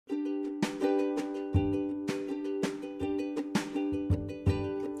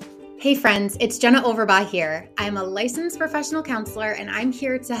Hey friends, it's Jenna Overbaugh here. I'm a licensed professional counselor and I'm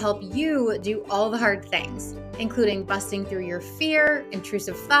here to help you do all the hard things, including busting through your fear,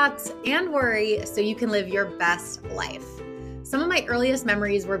 intrusive thoughts, and worry so you can live your best life. Some of my earliest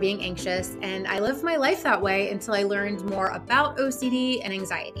memories were being anxious, and I lived my life that way until I learned more about OCD and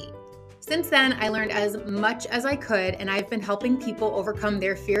anxiety. Since then, I learned as much as I could, and I've been helping people overcome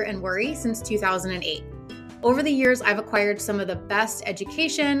their fear and worry since 2008. Over the years, I've acquired some of the best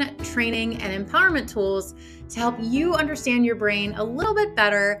education, training, and empowerment tools to help you understand your brain a little bit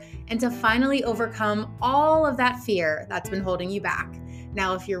better and to finally overcome all of that fear that's been holding you back.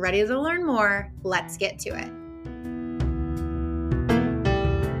 Now, if you're ready to learn more, let's get to it.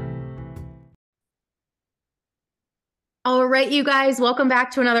 All right, you guys, welcome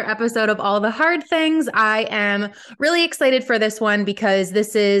back to another episode of All the Hard Things. I am really excited for this one because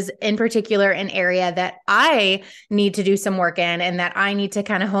this is in particular an area that I need to do some work in and that I need to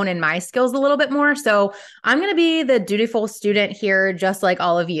kind of hone in my skills a little bit more. So I'm going to be the dutiful student here, just like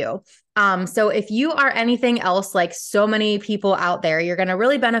all of you. So if you are anything else like so many people out there, you're going to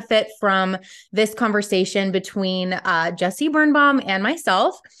really benefit from this conversation between Jessie Birnbaum and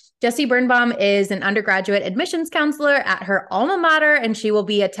myself. Jessie Birnbaum is an undergraduate admissions counselor at her alma mater, and she will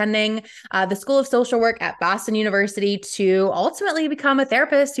be attending the School of Social Work at Boston University to ultimately become a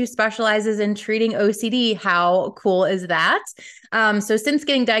therapist who specializes in treating OCD. How cool is that? So since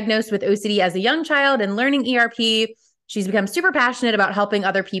getting diagnosed with OCD as a young child and learning ERP, she's become super passionate about helping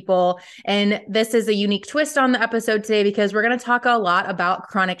other people. And this is a unique twist on the episode today because we're going to talk a lot about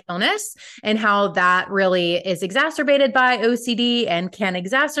chronic illness and how that really is exacerbated by OCD and can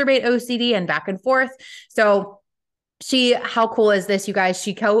exacerbate OCD and back and forth. So how cool is this, you guys?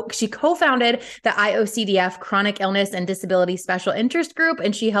 She co-founded the IOCDF Chronic Illness and Disability Special Interest Group,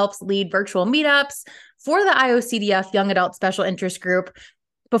 and she helps lead virtual meetups for the IOCDF Young Adult Special Interest Group.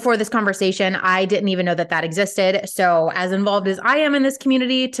 Before this conversation, I didn't even know that that existed. So as involved as I am in this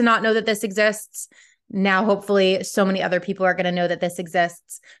community to not know that this exists, now hopefully so many other people are going to know that this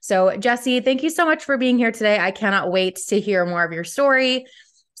exists. So Jessie, thank you so much for being here today. I cannot wait to hear more of your story.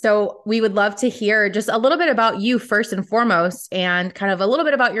 So we would love to hear just a little bit about you first and foremost, and kind of a little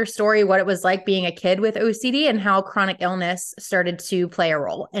bit about your story, what it was like being a kid with OCD and how chronic illness started to play a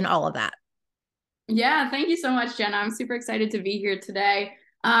role in all of that. Yeah, thank you so much, Jenna. I'm super excited to be here today.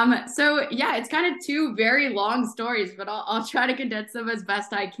 So yeah, it's kind of two very long stories, but I'll try to condense them as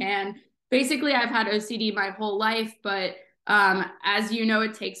best I can. Basically, I've had OCD my whole life, but as you know,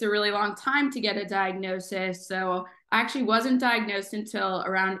 it takes a really long time to get a diagnosis. So I actually wasn't diagnosed until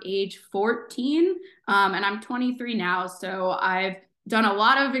around age 14, and I'm 23 now. So I've done a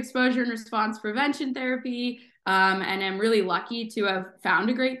lot of exposure and response prevention therapy, and I'm really lucky to have found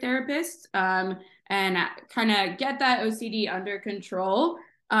a great therapist and kind of get that OCD under control.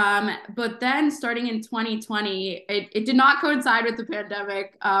 But then starting in 2020, it did not coincide with the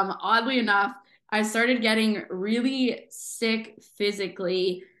pandemic. Oddly enough, I started getting really sick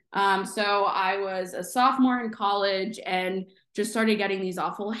physically. So I was a sophomore in college and just started getting these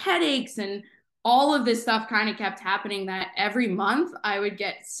awful headaches, and all of this stuff kind of kept happening that every month I would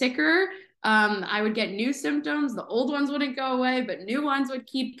get sicker. I would get new symptoms. The old ones wouldn't go away, but new ones would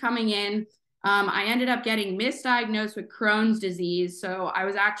keep coming in. I ended up getting misdiagnosed with Crohn's disease. So I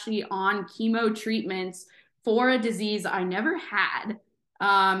was actually on chemo treatments for a disease I never had.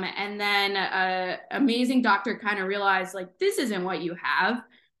 And then an amazing doctor kind of realized, like, this isn't what you have.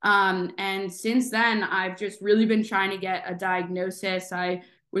 And since then, I've just really been trying to get a diagnosis. I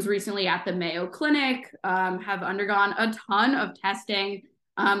was recently at the Mayo Clinic, have undergone a ton of testing.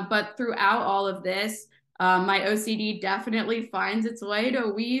 But throughout all of this, my OCD definitely finds its way to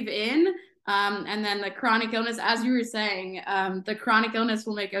weave in. And then the chronic illness, as you were saying, the chronic illness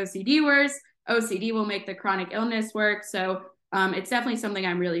will make OCD worse. OCD will make the chronic illness work. So it's definitely something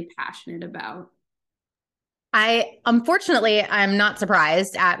I'm really passionate about. Unfortunately, I'm not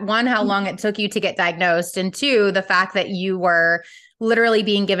surprised at one, how long it took you to get diagnosed, and two, the fact that you were literally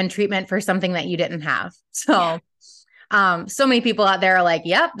being given treatment for something that you didn't have. So, so many people out there are like,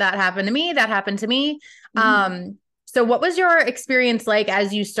 yep, that happened to me. That happened to me. So what was your experience like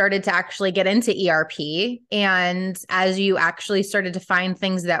as you started to actually get into ERP and as you actually started to find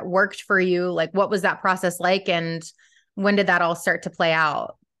things that worked for you? Like, what was that process like, and when did that all start to play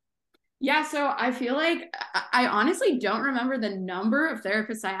out? Yeah, so I feel like I honestly don't remember the number of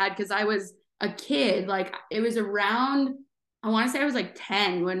therapists I had because I was a kid. Like, it was around, I want to say I was like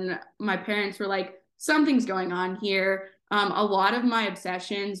 10 when my parents were like, something's going on here. A lot of my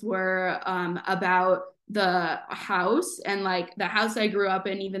obsessions were about the house and like the house I grew up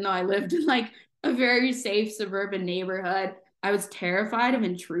in, even though I lived in like a very safe suburban neighborhood. I was terrified of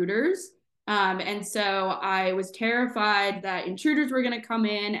intruders. And so I was terrified that intruders were going to come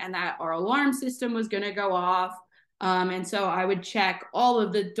in and that our alarm system was going to go off. And so I would check all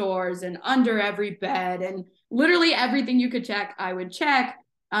of the doors and under every bed and literally everything you could check, I would check.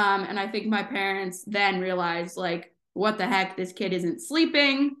 And I think my parents then realized, like, what the heck, this kid isn't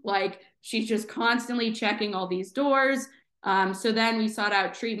sleeping. Like, she's just constantly checking all these doors. So then we sought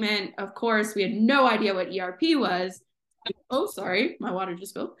out treatment. Of course, we had no idea what ERP was. Oh, sorry, my water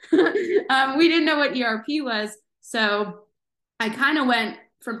just spilled. We didn't know what ERP was. So I kind of went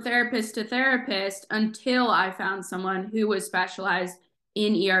from therapist to therapist until I found someone who was specialized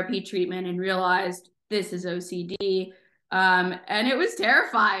in ERP treatment and realized this is OCD. And it was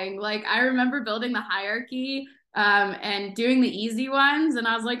terrifying. Like, I remember building the hierarchy and doing the easy ones. And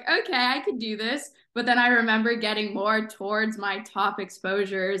I was like, okay, I could do this. But then I remember getting more towards my top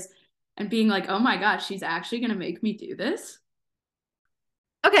exposures and being like, oh my gosh, she's actually going to make me do this.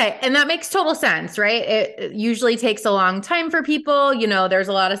 Okay. And that makes total sense, right? It usually takes a long time for people. There's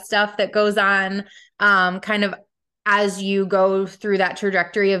a lot of stuff that goes on kind of as you go through that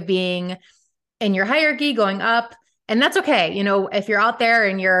trajectory of being in your hierarchy, going up. And that's okay. If you're out there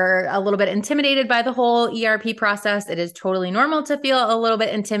and you're a little bit intimidated by the whole ERP process, it is totally normal to feel a little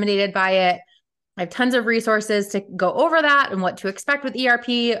bit intimidated by it. I have tons of resources to go over that and what to expect with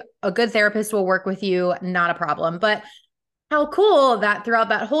ERP. A good therapist will work with you, not a problem. But how cool that throughout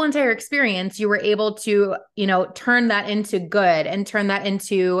that whole entire experience, you were able to, turn that into good and turn that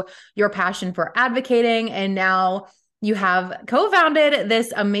into your passion for advocating. And now you have co-founded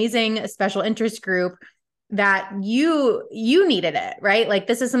this amazing special interest group that you needed it, right? Like,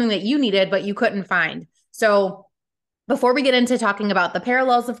 this is something that you needed, but you couldn't find. So before we get into talking about the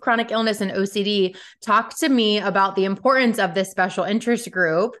parallels of chronic illness and OCD, talk to me about the importance of this special interest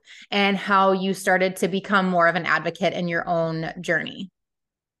group and how you started to become more of an advocate in your own journey.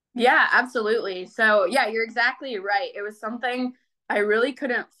 Yeah, absolutely. So, yeah, you're exactly right. It was something I really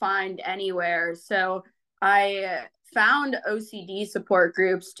couldn't find anywhere. So, I found OCD support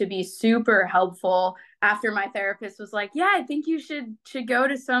groups to be super helpful after my therapist was like, "Yeah, I think you should go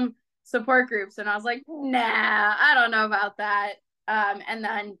to some support groups." And I was like, "Nah, I don't know about that." And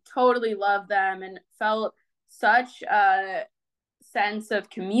then totally loved them and felt such a sense of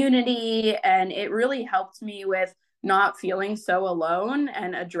community, and it really helped me with not feeling so alone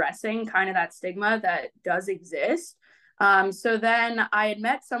and addressing kind of that stigma that does exist. So then I had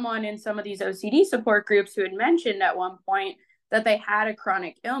met someone in some of these OCD support groups who had mentioned at one point that they had a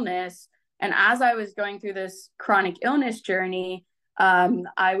chronic illness. And as I was going through this chronic illness journey,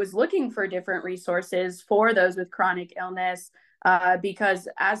 I was looking for different resources for those with chronic illness because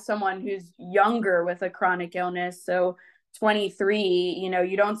as someone who's younger with a chronic illness, so 23,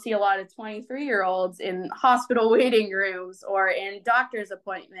 you don't see a lot of 23-year-olds in hospital waiting rooms or in doctor's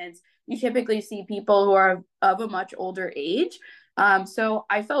appointments. You typically see people who are of a much older age. So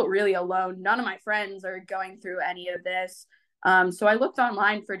I felt really alone. None of my friends are going through any of this. So I looked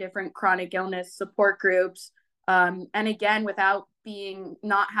online for different chronic illness support groups. And again, without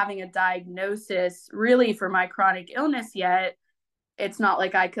not having a diagnosis really for my chronic illness yet, it's not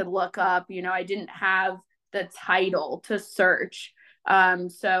like I could look up, I didn't have the title to search.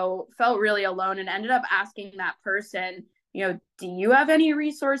 So felt really alone and ended up asking that person, do you have any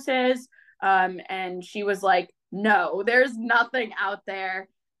resources? And she was like, no, there's nothing out there.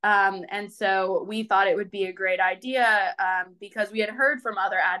 And so we thought it would be a great idea because we had heard from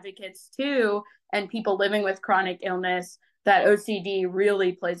other advocates too, and people living with chronic illness, that OCD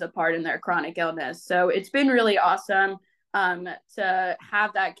really plays a part in their chronic illness. So it's been really awesome to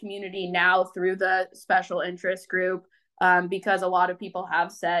have that community now through the special interest group because a lot of people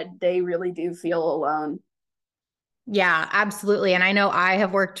have said they really do feel alone. Yeah, absolutely. And I know I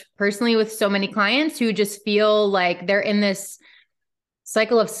have worked personally with so many clients who just feel like they're in this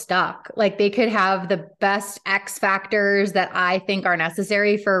cycle of stuck. Like, they could have the best X factors that I think are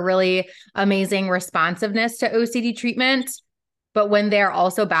necessary for really amazing responsiveness to OCD treatment. But when they're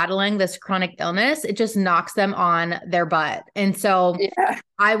also battling this chronic illness, it just knocks them on their butt. And so Yeah.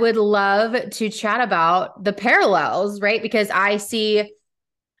 I would love to chat about the parallels, right? Because I see,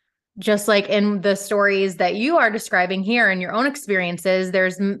 just like in the stories that you are describing here in your own experiences,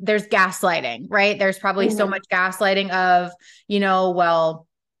 there's gaslighting, right? There's probably so much gaslighting of, well,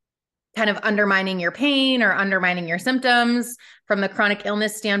 kind of undermining your pain or undermining your symptoms from the chronic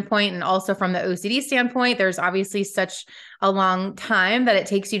illness standpoint. And also from the OCD standpoint, there's obviously such a long time that it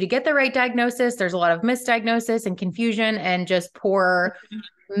takes you to get the right diagnosis. There's a lot of misdiagnosis and confusion and just poor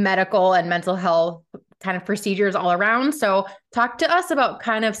medical and mental health kind of procedures all around. So talk to us about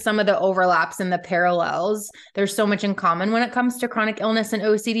kind of some of the overlaps and the parallels. There's so much in common when it comes to chronic illness and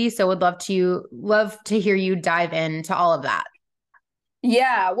OCD. So would love to hear you dive into all of that.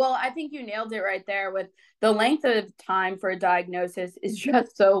 Yeah, well, I think you nailed it right there with the length of time for a diagnosis is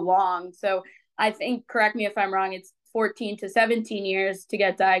just so long. So I think, correct me if I'm wrong, it's 14 to 17 years to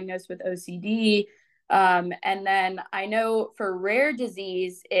get diagnosed with OCD. And then I know for rare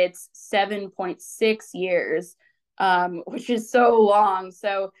disease, it's 7.6 years, which is so long.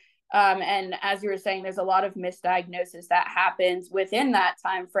 So, and as you were saying, there's a lot of misdiagnosis that happens within that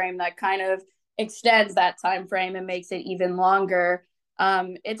time frame that kind of extends that time frame and makes it even longer.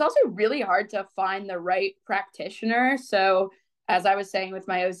 It's also really hard to find the right practitioner. So, as I was saying with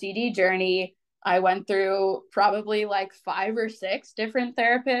my OCD journey, I went through probably like 5 or 6 different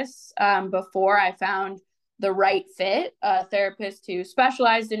therapists before I found the right fit, a therapist who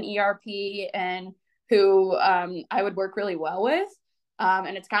specialized in ERP and who I would work really well with.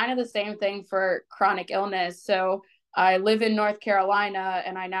 And it's kind of the same thing for chronic illness. So, I live in North Carolina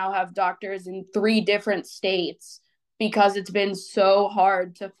and I now have doctors in 3 different states because it's been so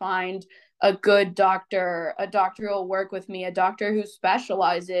hard to find a good doctor, a doctor who will work with me, a doctor who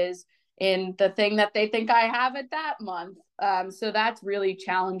specializes in the thing that they think I have at that month. So that's really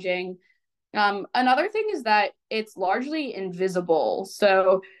challenging. Another thing is that it's largely invisible.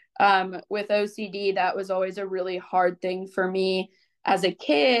 So with OCD, that was always a really hard thing for me as a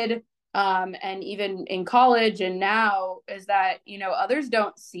kid. And even in college and now is that, others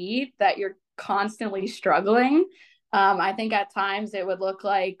don't see that you're constantly struggling. I think at times it would look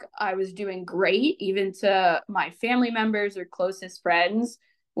like I was doing great, even to my family members or closest friends,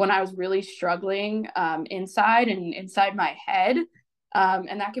 when I was really struggling inside and inside my head.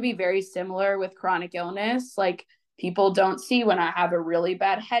 And that could be very similar with chronic illness. Like people don't see when I have a really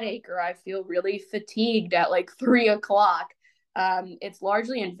bad headache or I feel really fatigued at like 3 o'clock. It's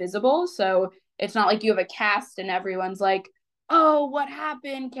largely invisible. So it's not like you have a cast and everyone's like, oh, what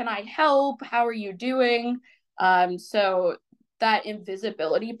happened? Can I help? How are you doing? So that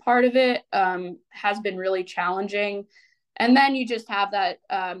invisibility part of it has been really challenging. And then you just have that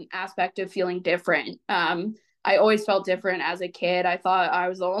aspect of feeling different. I always felt different as a kid. I thought I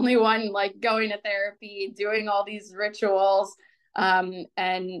was the only one like going to therapy, doing all these rituals.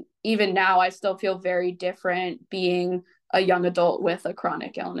 And even now, I still feel very different being a young adult with a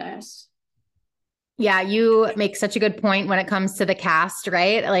chronic illness. Yeah, you make such a good point when it comes to the cast,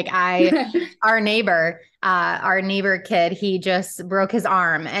 right? Our neighbor kid, he just broke his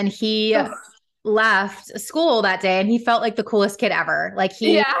arm and he Oh, left school that day and he felt like the coolest kid ever. Like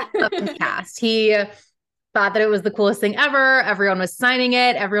he yeah. loved his cast. He thought that it was the coolest thing ever. Everyone was signing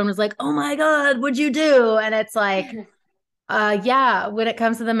it. Everyone was like, "Oh my God, what'd you do?" And it's like, yeah, when it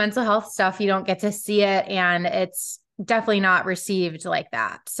comes to the mental health stuff, you don't get to see it and it's definitely not received like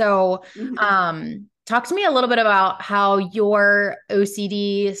that. So, talk to me a little bit about how your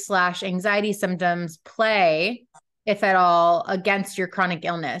OCD/anxiety symptoms play, if at all, against your chronic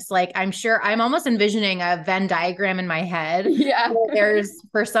illness. Like, I'm sure I'm almost envisioning a Venn diagram in my head. Yeah. There's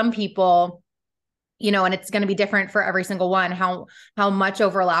for some people, and it's going to be different for every single one, how much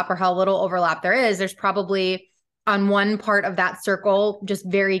overlap or how little overlap there is. There's probably on one part of that circle, just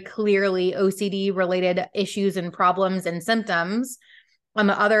very clearly OCD related issues and problems and symptoms. On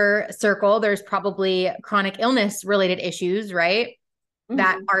the other circle, there's probably chronic illness related issues, right?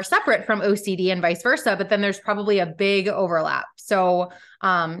 That Mhm. are separate from OCD and vice versa, but then there's probably a big overlap. So,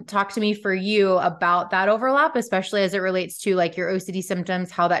 talk to me for you about that overlap, especially as it relates to like your OCD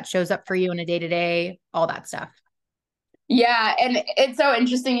symptoms, how that shows up for you in a day to day, all that stuff. Yeah, and it's so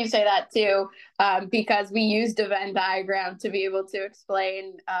interesting you say that too, because we used a Venn diagram to be able to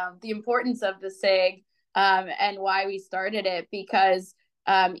explain the importance of the SIG and why we started it. Because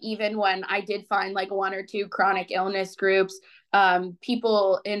even when I did find like 1 or 2 chronic illness groups,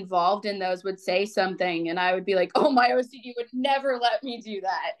 people involved in those would say something, and I would be like, "Oh, my OCD would never let me do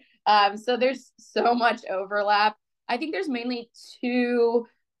that." So there's so much overlap. I think there's mainly two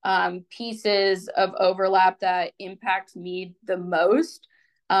pieces of overlap that impact me the most.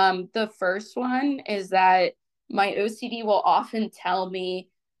 The first one is that my OCD will often tell me,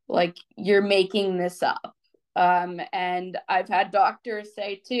 like, you're making this up. And I've had doctors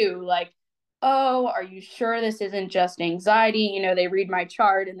say too, like, oh, are you sure this isn't just anxiety? They read my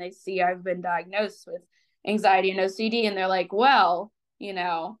chart and they see I've been diagnosed with anxiety and OCD, and they're like, well,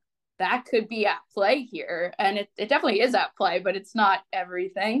 that could be at play here. And it definitely is at play, but it's not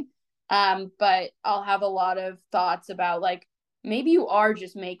everything. But I'll have a lot of thoughts about like, maybe you are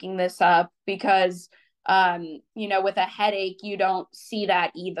just making this up because, with a headache, you don't see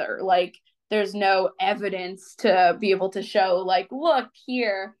that either. Like there's no evidence to be able to show, like, look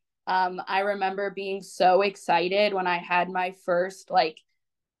here. I remember being so excited when I had my first like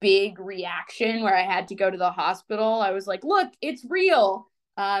big reaction where I had to go to the hospital. I was like, look, it's real.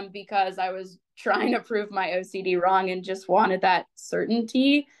 Because I was trying to prove my OCD wrong and just wanted that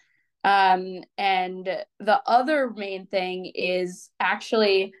certainty. And the other main thing is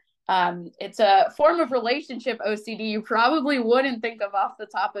actually, it's a form of relationship OCD you probably wouldn't think of off the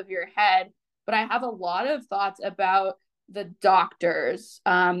top of your head, but I have a lot of thoughts about the doctors.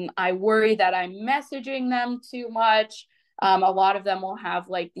 I worry that I'm messaging them too much. A lot of them will have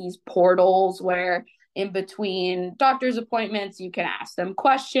like these portals where in between doctor's appointments, you can ask them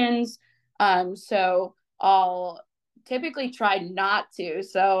questions. So I'll typically try not to.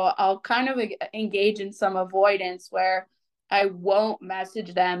 So I'll kind of engage in some avoidance where I won't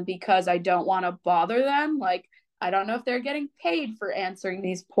message them because I don't want to bother them. Like, I don't know if they're getting paid for answering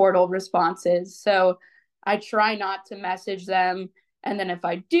these portal responses. So I try not to message them. And then if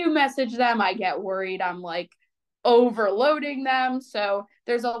I do message them, I get worried I'm like overloading them. So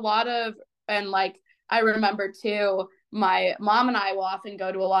there's a lot of, and like, I remember too, my mom and I will often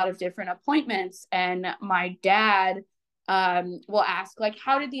go to a lot of different appointments, and my dad will ask, like,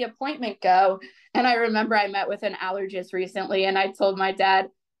 how did the appointment go? And I remember I met with an allergist recently, and I told my dad,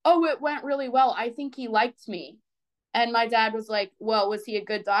 oh, it went really well. I think he liked me. And my dad was like, well, was he a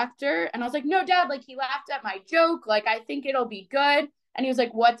good doctor? And I was like, no, dad, like, he laughed at my joke. Like, I think it'll be good. And he was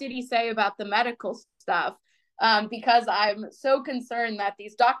like, what did he say about the medical stuff? Because I'm so concerned that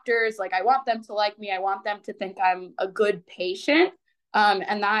these doctors, like, I want them to like me. I want them to think I'm a good patient.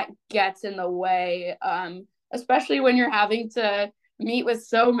 And that gets in the way, especially when you're having to meet with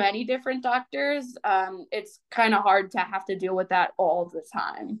so many different doctors. It's kind of hard to have to deal with that all the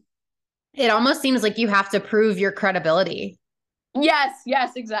time. It almost seems like you have to prove your credibility. Yes,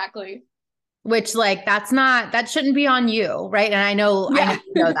 exactly. Which like that shouldn't be on you, right? And I know Yeah.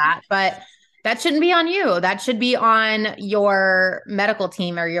 you know that, but that shouldn't be on you. That should be on your medical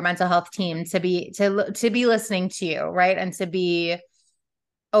team or your mental health team to be listening to you, right? And to be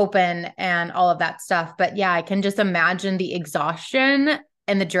open and all of that stuff. But yeah, I can just imagine the exhaustion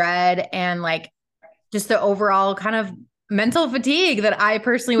and the dread and like just the overall kind of mental fatigue that I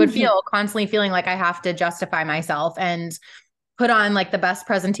personally would feel constantly feeling like I have to justify myself and put on like the best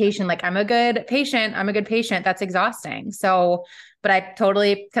presentation. Like I'm a good patient. I'm a good patient. That's exhausting. So, but I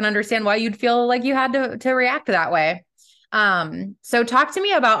totally can understand why you'd feel like you had to react that way. So talk to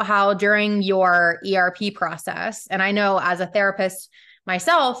me about how during your ERP process, and I know as a therapist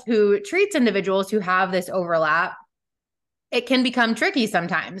myself who treats individuals who have this overlap, it can become tricky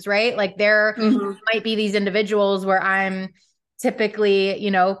sometimes, right? Like there might be these individuals where I'm typically,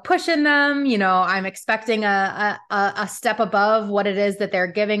 pushing them, I'm expecting a step above what it is that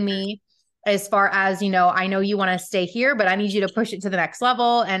they're giving me as far as, I know you want to stay here, but I need you to push it to the next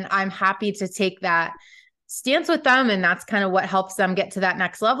level. And I'm happy to take that stance with them. And that's kind of what helps them get to that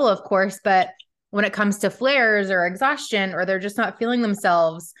next level, of course. But when it comes to flares or exhaustion, or they're just not feeling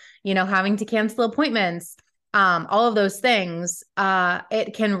themselves, having to cancel appointments, all of those things,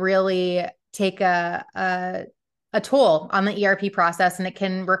 it can really take a toll on the ERP process, and it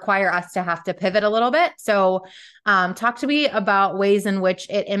can require us to have to pivot a little bit. So talk to me about ways in which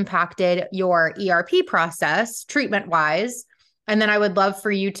it impacted your ERP process treatment wise. And then I would love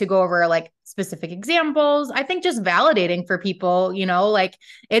for you to go over like specific examples. I think just validating for people, like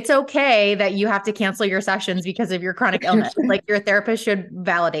it's okay that you have to cancel your sessions because of your chronic illness. Like your therapist should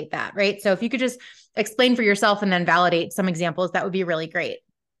validate that, right? So if you could just explain for yourself and then validate some examples, that would be really great.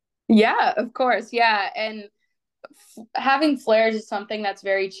 Yeah, of course. Yeah. And having flares is something that's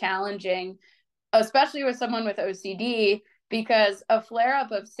very challenging, especially with someone with OCD, because a flare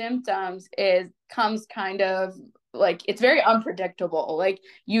up of symptoms comes kind of like, it's very unpredictable. Like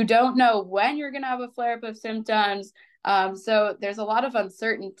you don't know when you're going to have a flare up of symptoms. So there's a lot of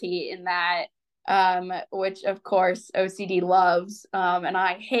uncertainty in that, which of course OCD loves, and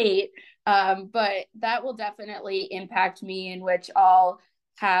I hate. But that will definitely impact me, in which I'll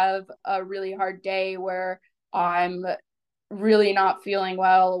have a really hard day where I'm really not feeling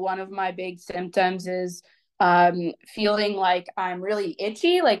well. One of my big symptoms is feeling like I'm really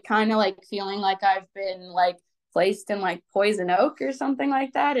itchy, like kind of like feeling like I've been like placed in like poison oak or something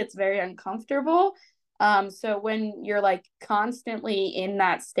like that. It's very uncomfortable. So when you're like constantly in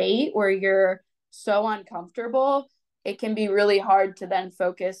that state where you're so uncomfortable, it can be really hard to then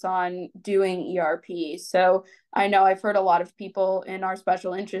focus on doing ERP. So I know I've heard a lot of people in our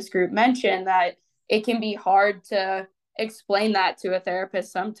special interest group mention that it can be hard to explain that to a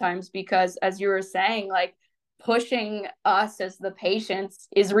therapist sometimes, because as you were saying, like pushing us as the patients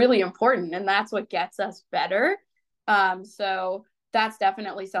is really important, and that's what gets us better. So that's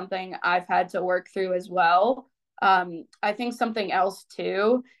definitely something I've had to work through as well. I think something else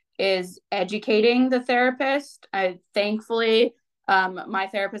too is educating the therapist. Thankfully, my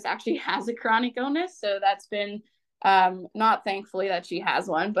therapist actually has a chronic illness, so that's been not thankfully that she has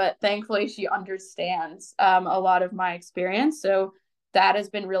one, but thankfully she understands a lot of my experience. So that has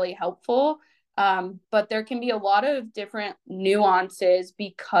been really helpful. But there can be a lot of different nuances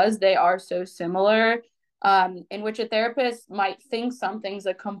because they are so similar, in which a therapist might think something's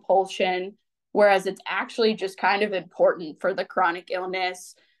a compulsion, whereas it's actually just kind of important for the chronic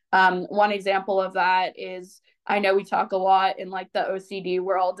illness. One example of that is, I know we talk a lot in like the OCD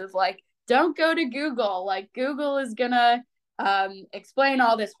world of like, don't go to Google. Like Google is gonna explain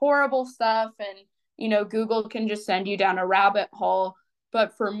all this horrible stuff, and Google can just send you down a rabbit hole.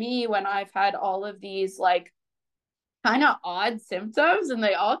 But for me, when I've had all of these like kind of odd symptoms and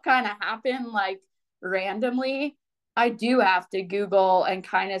they all kind of happen like randomly, I do have to Google and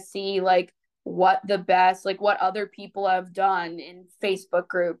kind of see like what the best, like what other people have done in Facebook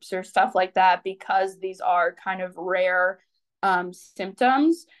groups or stuff like that, because these are kind of rare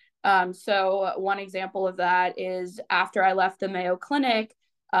symptoms. So one example of that is after I left the Mayo Clinic,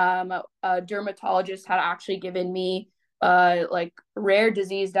 a dermatologist had actually given me like rare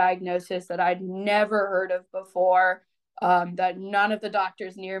disease diagnosis that I'd never heard of before, that none of the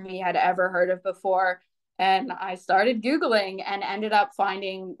doctors near me had ever heard of before. And I started Googling and ended up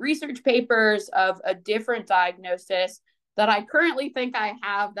finding research papers of a different diagnosis that I currently think I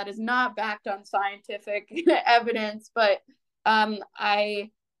have that is not backed on scientific evidence. But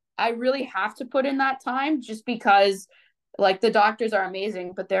I really have to put in that time, just because like the doctors are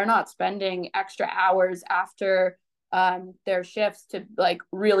amazing, but they're not spending extra hours after their shifts to like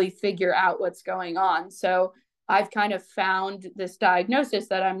really figure out what's going on. So I've kind of found this diagnosis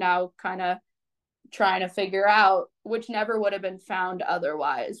that I'm now kind of trying to figure out, which never would have been found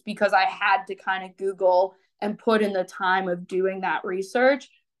otherwise, because I had to kind of Google and put in the time of doing that research.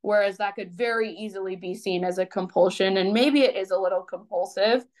 Whereas that could very easily be seen as a compulsion, and maybe it is a little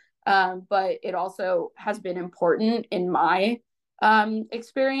compulsive, but it also has been important in my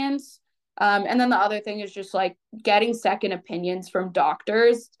experience. And then the other thing is just like getting second opinions from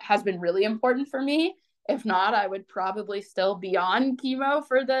doctors has been really important for me. If not, I would probably still be on chemo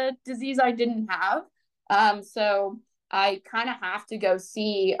for the disease I didn't have. So I kind of have to go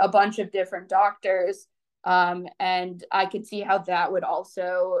see a bunch of different doctors. And I could see how that would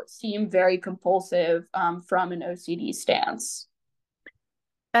also seem very compulsive from an OCD stance.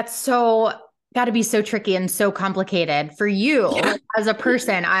 That's so got to be so tricky and so complicated for you. Yeah. Like, as a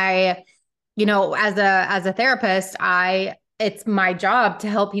person, as a therapist, it's my job to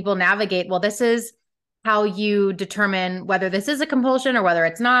help people navigate. Well, this is how you determine whether this is a compulsion or whether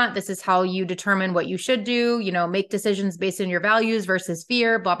it's not. This is how you determine what you should do, make decisions based on your values versus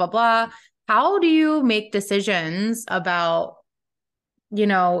fear, blah, blah, blah. How do you make decisions about,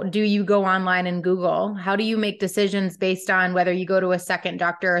 do you go online and Google? How do you make decisions based on whether you go to a second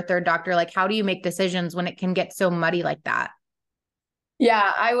doctor or third doctor? Like, how do you make decisions when it can get so muddy like that?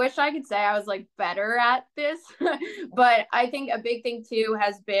 Yeah, I wish I could say I was like better at this, but I think a big thing too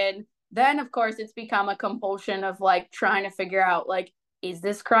has been, then of course it's become a compulsion of like trying to figure out like, is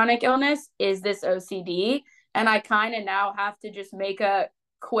this chronic illness? Is this OCD? And I kind of now have to just make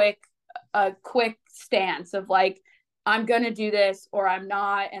quick a quick stance of like, I'm going to do this or I'm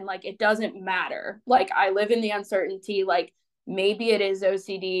not, and like it doesn't matter. Like I live in the uncertainty, like maybe it is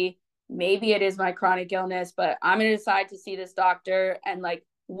OCD, maybe it is my chronic illness, but I'm going to decide to see this doctor and like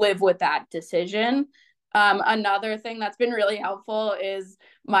live with that decision. Another thing that's been really helpful is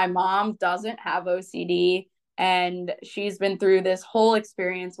my mom doesn't have OCD, and she's been through this whole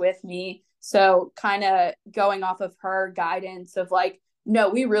experience with me. So kind of going off of her guidance of like, no,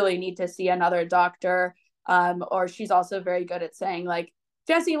 we really need to see another doctor. Or she's also very good at saying like,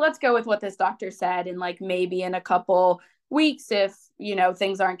 Jesse, let's go with what this doctor said. And like, maybe in a couple weeks, if,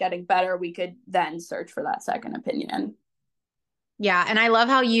 things aren't getting better, we could then search for that second opinion. Yeah. And I love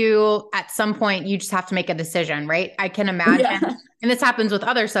how at some point, you just have to make a decision, right? I can imagine. Yeah. And this happens with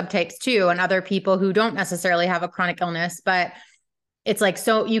other subtypes too, and other people who don't necessarily have a chronic illness, but it's like,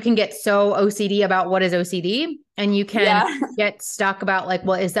 so you can get so OCD about what is OCD, and you can Yeah. get stuck about like,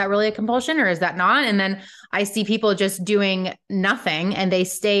 well, is that really a compulsion or is that not? And then I see people just doing nothing and they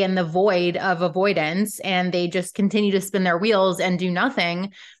stay in the void of avoidance and they just continue to spin their wheels and do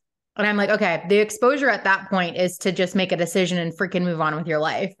nothing. And I'm like, okay, the exposure at that point is to just make a decision and freaking move on with your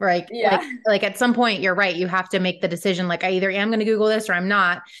life. Right. Yeah. Like at some point, you're right. You have to make the decision. Like, I either am going to Google this or I'm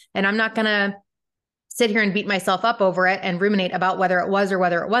not. And I'm not going to sit here and beat myself up over it and ruminate about whether it was or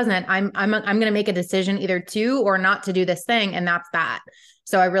whether it wasn't. I'm going to make a decision either to or not to do this thing, and that's that.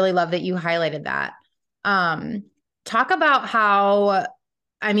 So I really love that you highlighted that. Um, Talk about how,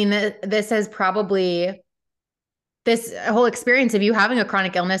 I mean, this has probably, this whole experience of you having a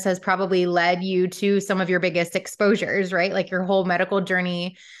chronic illness has probably led you to some of your biggest exposures, right? Like your whole medical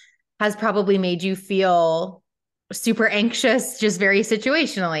journey has probably made you feel super anxious, just very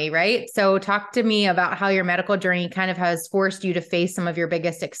situationally, right? So talk to me about how your medical journey kind of has forced you to face some of your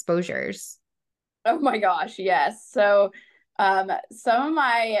biggest exposures. Oh my gosh, yes. So, some of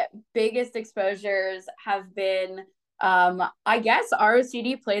my biggest exposures have been, I guess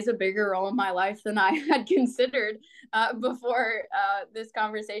ROCD plays a bigger role in my life than I had considered before this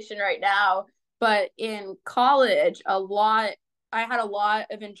conversation right now. But in college, I had a lot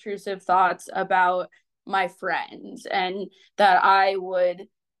of intrusive thoughts about my friends and that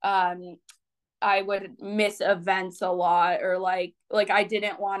um, I would miss events a lot, or like I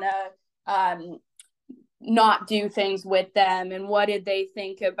didn't want to not do things with them, and what did they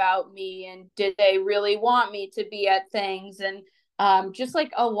think about me, and did they really want me to be at things, and just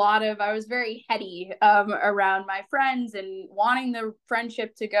like a lot of, I was very heady around my friends and wanting the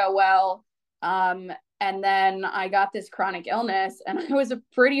friendship to go well. And then I got this chronic illness, and I was a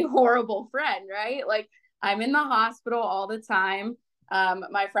pretty horrible friend, right? Like, I'm in the hospital all the time.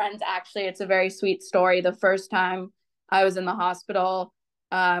 My friends, actually, it's a very sweet story. The first time I was in the hospital,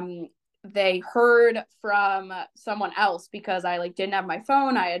 um, they heard from someone else because I like didn't have my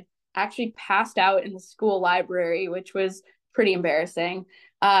phone. I had actually passed out in the school library, which was pretty embarrassing.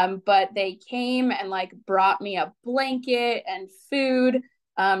 But they came and like brought me a blanket and food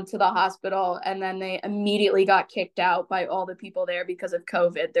to the hospital, and then they immediately got kicked out by all the people there because of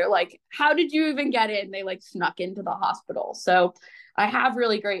COVID. They're like, "How did you even get in?" They like snuck into the hospital. So I have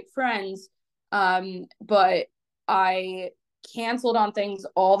really great friends, but I canceled on things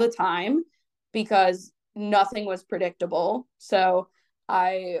all the time because nothing was predictable. So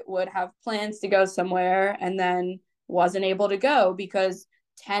I would have plans to go somewhere and then wasn't able to go because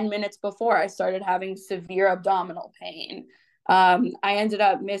 10 minutes before I started having severe abdominal pain. I ended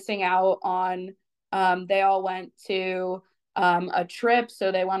up missing out on, they all went to a trip.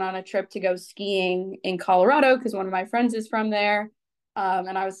 So they went on a trip to go skiing in Colorado because one of my friends is from there.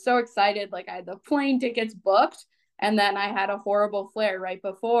 And I was so excited. Like, I had the plane tickets booked, and then I had a horrible flare right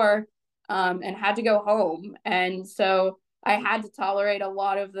before, and had to go home. And so I had to tolerate a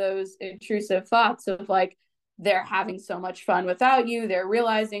lot of those intrusive thoughts of like, they're having so much fun without you. They're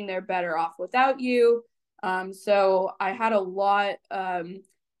realizing they're better off without you. So I had a lot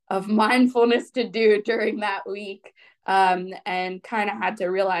of mindfulness to do during that week, and kind of had to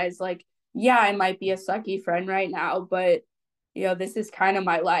realize like, yeah, I might be a sucky friend right now, but this is kind of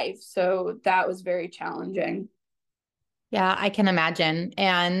my life. So that was very challenging. Yeah, I can imagine.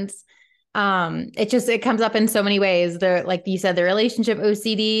 And it comes up in so many ways. The, like you said, the relationship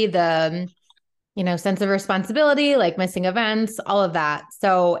OCD, the sense of responsibility, like missing events, all of that.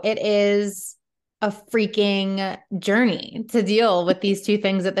 So it is a freaking journey to deal with these two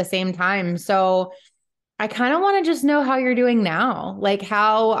things at the same time. So I kind of want to just know how you're doing now. Like,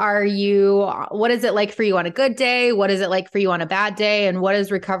 how are you? What is it like for you on a good day? What is it like for you on a bad day? And what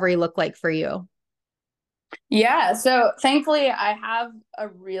does recovery look like for you? Yeah, so thankfully I have a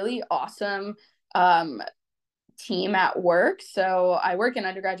really awesome um, team at work. So I work in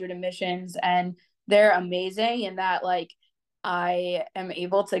undergraduate admissions, and they're amazing in that like I am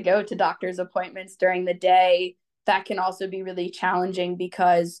able to go to doctor's appointments during the day. That can also be really challenging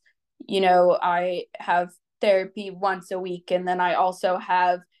because I have therapy once a week, and then I also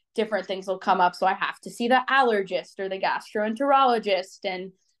have different things will come up, so I have to see the allergist or the gastroenterologist,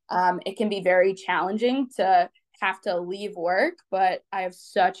 and it can be very challenging to have to leave work, but I have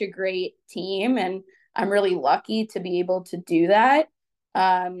such a great team, and I'm really lucky to be able to do that.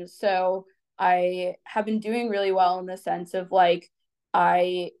 So I have been doing really well in the sense of like,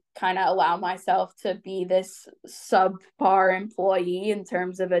 I kind of allow myself to be this subpar employee in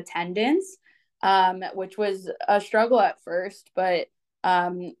terms of attendance, which was a struggle at first, but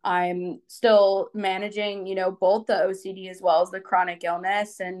I'm still managing, both the OCD as well as the chronic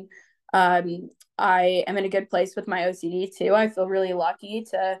illness. And I am in a good place with my OCD too. I feel really lucky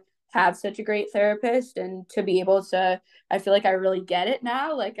to have such a great therapist and to be able to, I feel like I really get it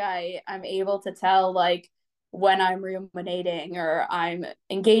now. Like I'm able to tell like when I'm ruminating or I'm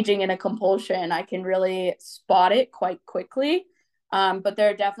engaging in a compulsion, I can really spot it quite quickly. But there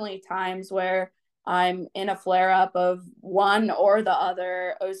are definitely times where I'm in a flare up of one or the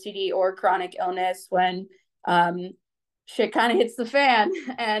other, OCD or chronic illness, when um, shit kind of hits the fan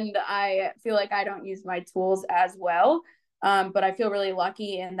and I feel like I don't use my tools as well. But I feel really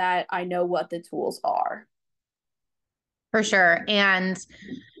lucky in that I know what the tools are. For sure. And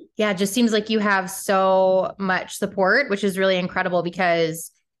yeah, it just seems like you have so much support, which is really incredible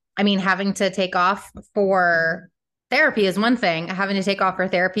because I mean, having to take off for therapy is one thing, having to take off for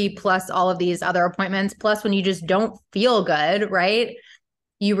therapy plus all of these other appointments, plus when you just don't feel good, right?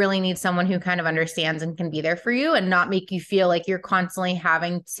 You really need someone who kind of understands and can be there for you and not make you feel like you're constantly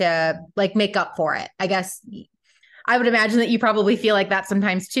having to like make up for it. I guess I would imagine that you probably feel like that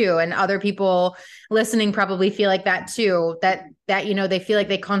sometimes too. And other people listening probably feel like that too, that, you know, they feel like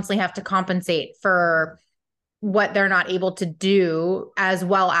they constantly have to compensate for what they're not able to do as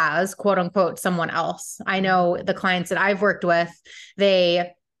well as quote unquote someone else. I know the clients that I've worked with,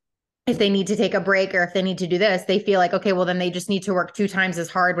 they if they need to take a break or if they need to do this, they feel like, okay, well, then they just need to work 2 times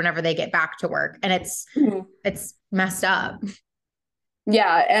as hard whenever they get back to work. And it's messed up.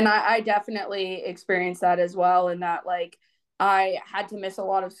 Yeah, and I definitely experienced that as well. In that, like, I had to miss a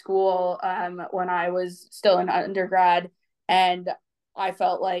lot of school when I was still in undergrad, and I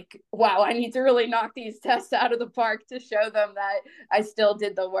felt like, wow, I need to really knock these tests out of the park to show them that I still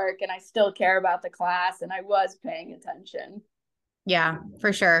did the work and I still care about the class and I was paying attention. Yeah,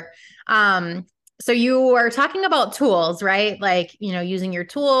 for sure. Um, so you were talking about tools, right? Like, you know, using your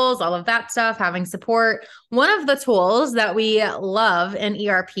tools, all of that stuff, having support. One of the tools that we love in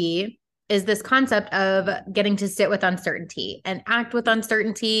ERP is this concept of getting to sit with uncertainty and act with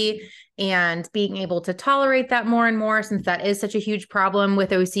uncertainty and being able to tolerate that more and more since that is such a huge problem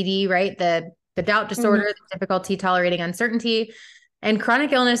with OCD, right? The doubt disorder, Mm-hmm. the difficulty tolerating uncertainty. And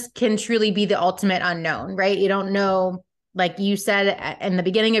chronic illness can truly be the ultimate unknown, right? You don't know, like you said in the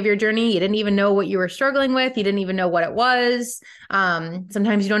beginning of your journey, you didn't even know what you were struggling with. You didn't even know what it was.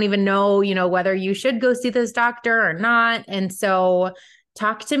 Sometimes you don't even know, you know, whether you should go see this doctor or not. And so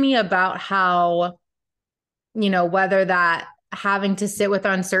talk to me about how, you know, whether that having to sit with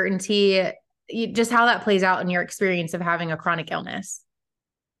uncertainty, just how that plays out in your experience of having a chronic illness.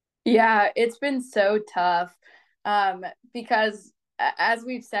 Yeah, it's been so tough um, because, as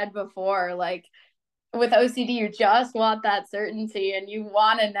we've said before, like with OCD, you just want that certainty and you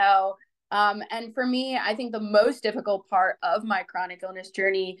want to know. And for me, I think the most difficult part of my chronic illness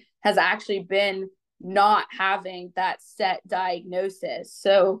journey has actually been not having that set diagnosis.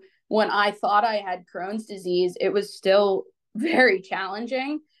 So when I thought I had Crohn's disease, it was still very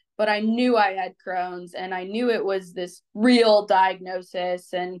challenging, but I knew I had Crohn's and I knew it was this real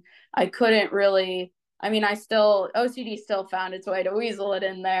diagnosis. And I couldn't really, I mean, OCD still found its way to weasel it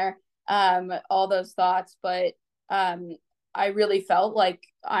in there, all those thoughts, but um, I really felt like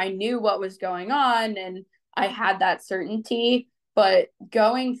I knew what was going on and I had that certainty. But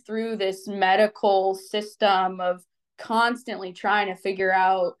going through this medical system of constantly trying to figure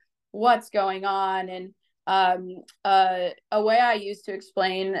out what's going on, and a way I used to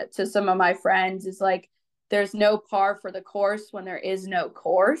explain to some of my friends is like, there's no par for the course when there is no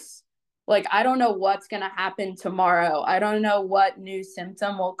course. Like, I don't know what's going to happen tomorrow. I don't know what new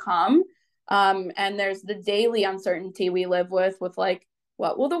symptom will come. And there's the daily uncertainty we live with like,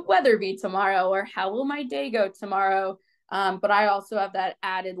 what will the weather be tomorrow? Or how will my day go tomorrow? But I also have that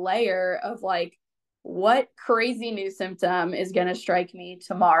added layer of like, what crazy new symptom is going to strike me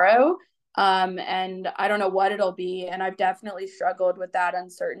tomorrow? And I don't know what it'll be. And I've definitely struggled with that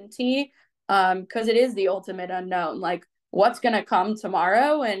uncertainty because it is the ultimate unknown. Like, what's going to come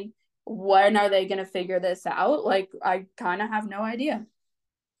tomorrow? And when are they going to figure this out? Like, I kind of have no idea.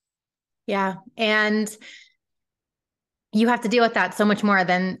 Yeah. And you have to deal with that so much more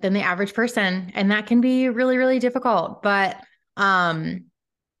than the average person. And that can be really, really difficult. But um,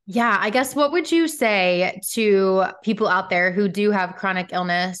 yeah, I guess what would you say to people out there who do have chronic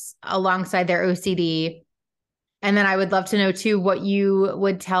illness alongside their OCD? And then I would love to know too what you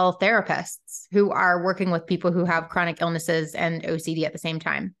would tell therapists who are working with people who have chronic illnesses and OCD at the same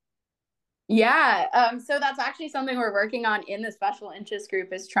time. Yeah. So that's actually something we're working on in the special interest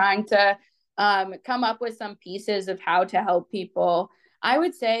group, is trying to come up with some pieces of how to help people. I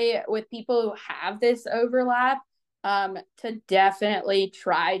would say with people who have this overlap, to definitely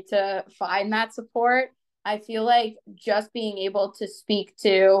try to find that support. I feel like just being able to speak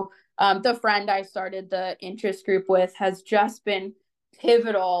to the friend I started the interest group with has just been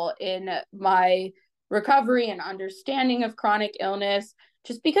pivotal in my recovery and understanding of chronic illness,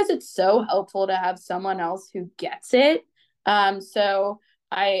 just because it's so helpful to have someone else who gets it. So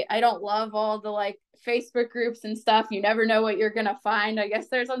I don't love all the like Facebook groups and stuff. You never know what you're gonna find. I guess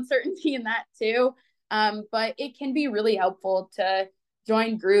there's uncertainty in that too. But it can be really helpful to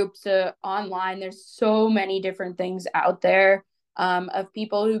join groups online. There's so many different things out there of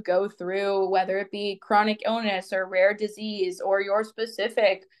people who go through, whether it be chronic illness or rare disease or your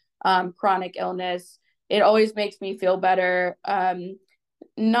specific chronic illness. It always makes me feel better.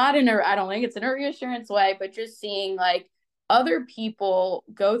 Not in a, I don't think it's in a reassurance way, but just seeing like other people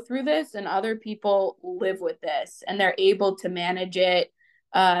go through this and other people live with this and they're able to manage it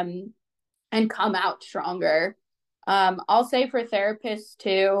and come out stronger. I'll say for therapists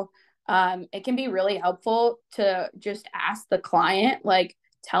too, it can be really helpful to just ask the client, like,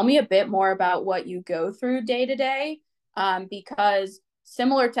 tell me a bit more about what you go through day to day, because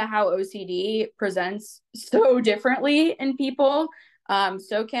similar to how OCD presents so differently in people,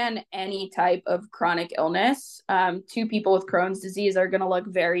 so can any type of chronic illness. Two people with Crohn's disease are going to look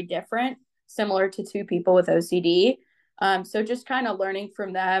very different, similar to two people with OCD. So just kind of learning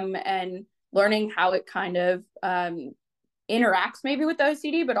from them and learning how it kind of interacts maybe with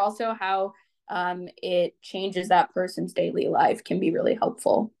OCD, but also how it changes that person's daily life can be really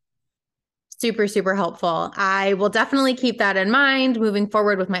helpful. Super, super helpful. I will definitely keep that in mind moving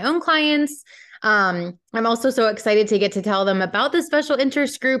forward with my own clients. I'm also so excited to get to tell them about the special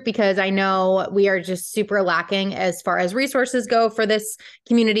interest group because I know we are just super lacking as far as resources go for this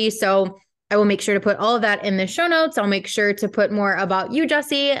community. So I will make sure to put all of that in the show notes. I'll make sure to put more about you,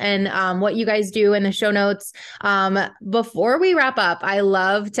 Jesse, and what you guys do in the show notes. Before we wrap up, I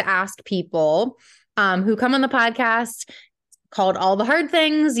love to ask people who come on the podcast called All the Hard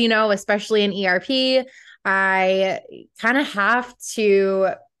Things, you know, especially in ERP, I kind of have to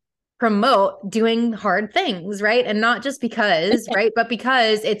promote doing hard things, right? And not just because, right? But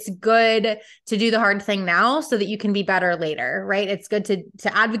because it's good to do the hard thing now so that you can be better later, right? It's good to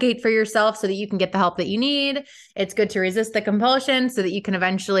advocate for yourself so that you can get the help that you need. It's good to resist the compulsion so that you can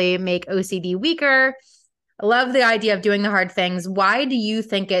eventually make OCD weaker. I love the idea of doing the hard things. Why do you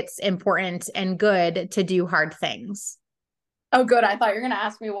think it's important and good to do hard things? Oh, good. I thought you were going to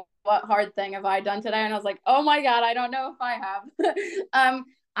ask me what hard thing have I done today? And I was like, oh my God, I don't know if I have.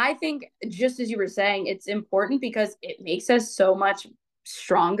 I think just as you were saying, it's important because it makes us so much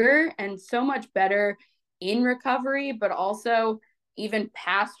stronger and so much better in recovery, but also even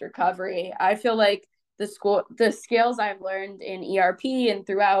past recovery. I feel like the skills I've learned in ERP and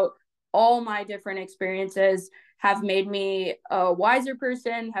throughout all my different experiences have made me a wiser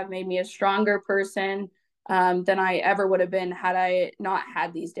person, have made me a stronger person than I ever would have been had I not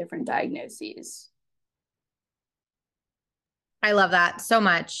had these different diagnoses. I love that so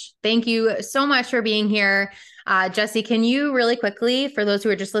much. Thank you so much for being here. Jesse, can you really quickly, for those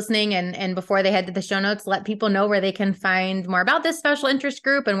who are just listening and before they head to the show notes, let people know where they can find more about this special interest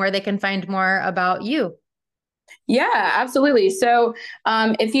group and where they can find more about you? Yeah, absolutely. So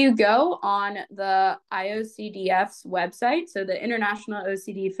if you go on the IOCDF's website, so the International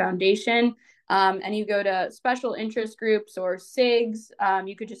OCD Foundation, and you go to special interest groups or SIGs,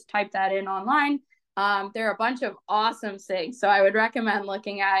 you could just type that in online. There are a bunch of awesome SIGs. So I would recommend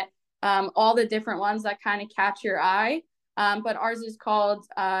looking at all the different ones that kind of catch your eye. But ours is called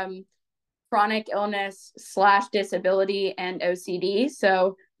Chronic Illness / Disability and OCD.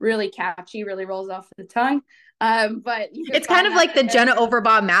 So really catchy, really rolls off the tongue. But it's kind of like the Jenna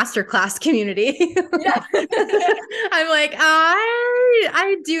Overbaugh masterclass community. Yeah. I'm like,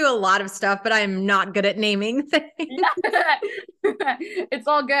 I do a lot of stuff, but I'm not good at naming things. Yeah. It's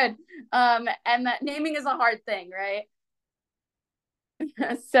all good. And that naming is a hard thing, right?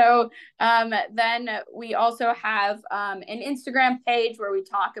 So then we also have an Instagram page where we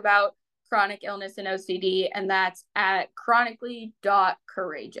talk about chronic illness and OCD, and that's at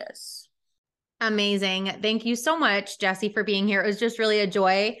chronically.courageous. Amazing. Thank you so much, Jesse, for being here. It was just really a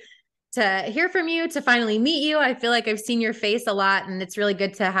joy to hear from you, to finally meet you. I feel like I've seen your face a lot, and it's really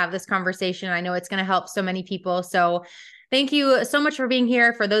good to have this conversation. I know it's going to help so many people. So thank you so much for being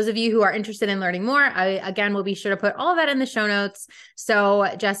here. For those of you who are interested in learning more, I, again, will be sure to put all of that in the show notes. So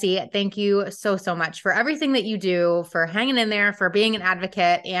Jesse, thank you so, so much for everything that you do, for hanging in there, for being an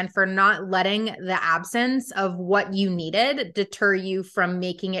advocate, and for not letting the absence of what you needed deter you from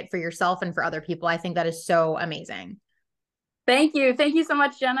making it for yourself and for other people. I think that is so amazing. Thank you. Thank you so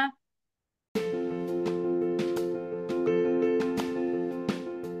much, Jenna.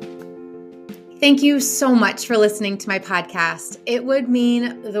 Thank you so much for listening to my podcast. It would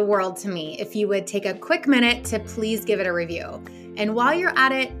mean the world to me if you would take a quick minute to please give it a review. And while you're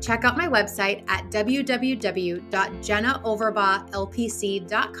at it, check out my website at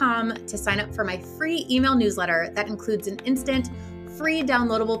www.jennaoverbauglpc.com to sign up for my free email newsletter that includes an instant, free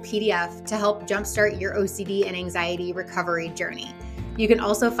downloadable PDF to help jumpstart your OCD and anxiety recovery journey. You can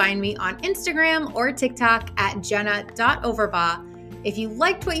also find me on Instagram or TikTok at jenna.overbaugh. If you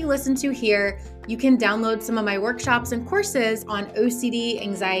liked what you listened to here, you can download some of my workshops and courses on OCD,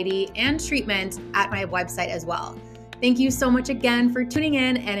 anxiety, and treatment at my website as well. Thank you so much again for tuning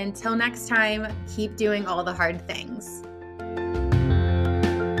in, and until next time, keep doing all the hard things.